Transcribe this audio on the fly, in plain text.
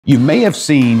You may have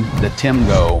seen the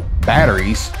Temgo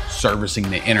batteries servicing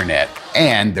the internet,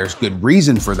 and there's good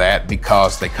reason for that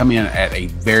because they come in at a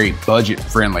very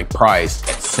budget-friendly price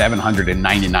at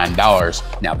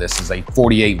 $799. Now, this is a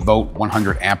 48-volt,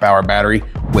 100-amp-hour battery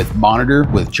with monitor,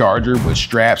 with charger, with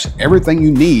straps, everything you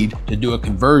need to do a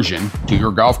conversion to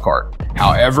your golf cart.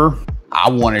 However, I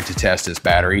wanted to test this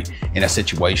battery in a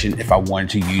situation if I wanted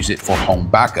to use it for home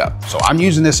backup. So I'm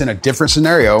using this in a different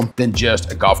scenario than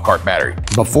just a golf cart battery.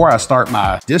 Before I start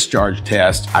my discharge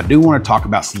test, I do want to talk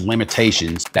about some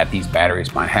limitations that these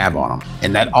batteries might have on them.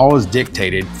 And that all is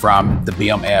dictated from the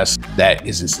BMS that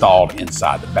is installed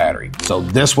inside the battery. So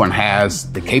this one has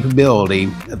the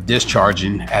capability of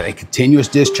discharging at a continuous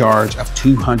discharge of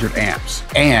 200 amps.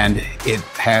 And it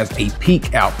has a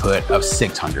peak output of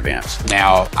 600 amps.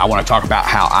 Now, I want to talk about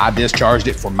how I discharged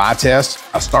it for my test.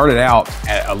 I started out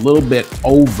at a little bit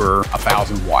over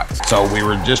 1,000 watts. So we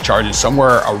were discharging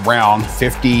somewhere around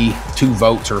 52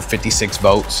 volts or 56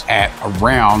 volts at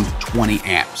around 20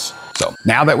 amps. So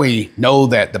now that we know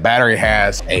that the battery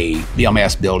has a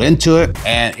BMS built into it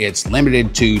and it's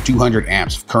limited to 200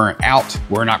 amps of current out,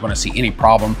 we're not going to see any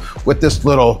problem with this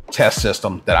little test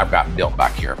system that I've got built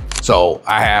back here. So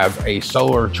I have a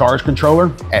solar charge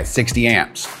controller at 60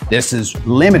 amps. This is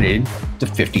limited to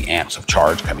 50 amps of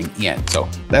charge coming in. So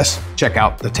let's check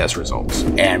out the test results.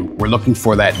 And we're looking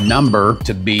for that number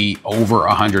to be over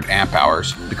 100 amp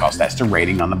hours because that's the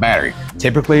rating on the battery.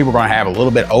 Typically, we're going to have a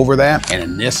little bit over that. And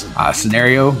in this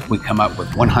scenario, we come up with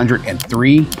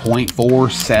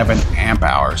 103.47 amp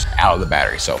hours out of the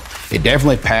battery. So it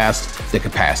definitely passed the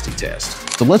capacity test.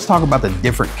 So let's talk about the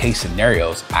different case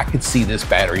scenarios I could see this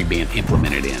battery being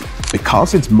implemented in.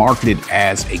 Because it's marketed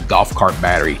as a golf cart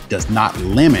battery, does not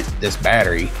limit this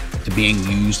battery to being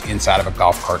used inside of a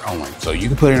golf cart only. So you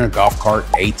can put it in a golf cart,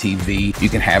 ATV, you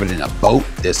can have it in a boat.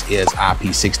 This is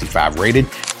IP65 rated.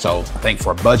 So I think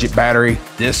for a budget battery,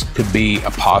 this could be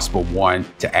a possible one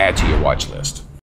to add to your watch list.